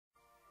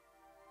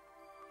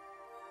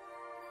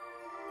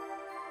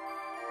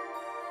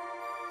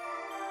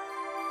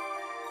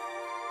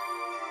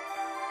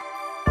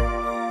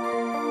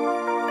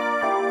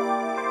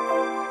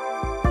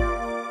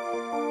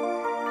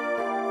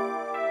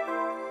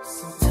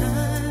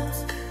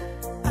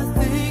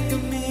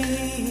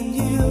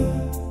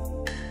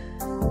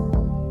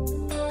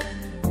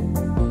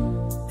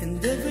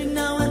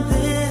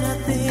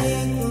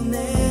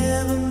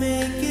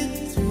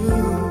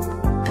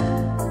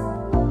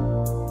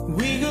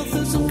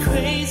some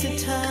crazy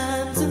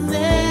times, and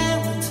there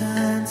were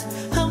times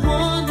I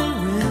wonder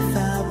if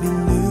I'll be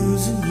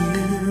losing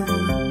you,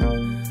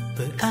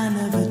 but I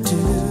never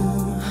do.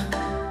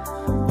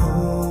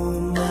 Oh,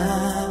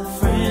 my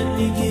friend,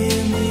 you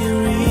give me a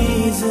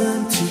reason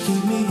to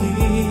keep me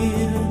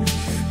here,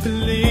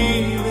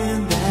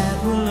 believing that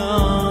we'll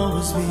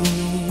always be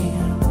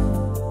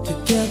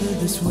together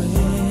this way.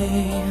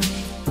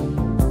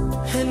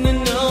 And you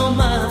know,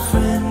 my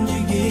friend, you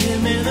give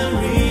me the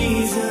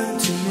reason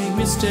to make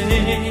me stay.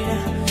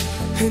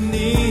 And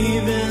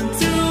even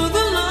through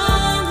the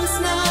longest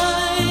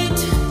night,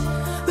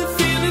 the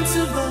feeling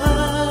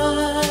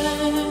survives.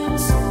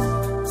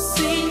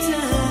 Seems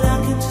that I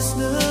can just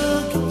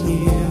look at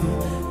you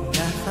and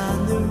I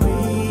find the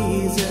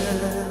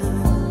reason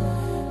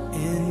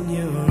in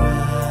your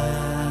eyes.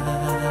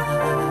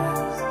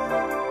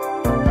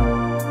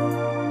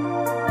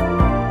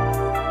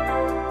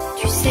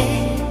 Tu sais,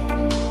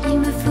 il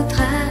me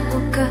faudra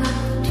encore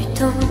du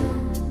temps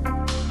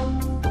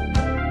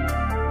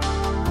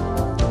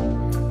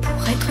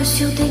pour être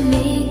sûr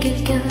d'aimer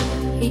quelqu'un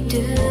et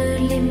de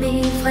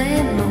l'aimer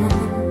vraiment.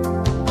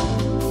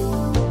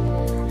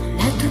 On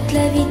a toute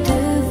la vie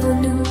devant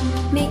nous,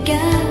 mais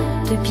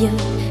garde bien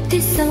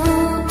tes sentiments.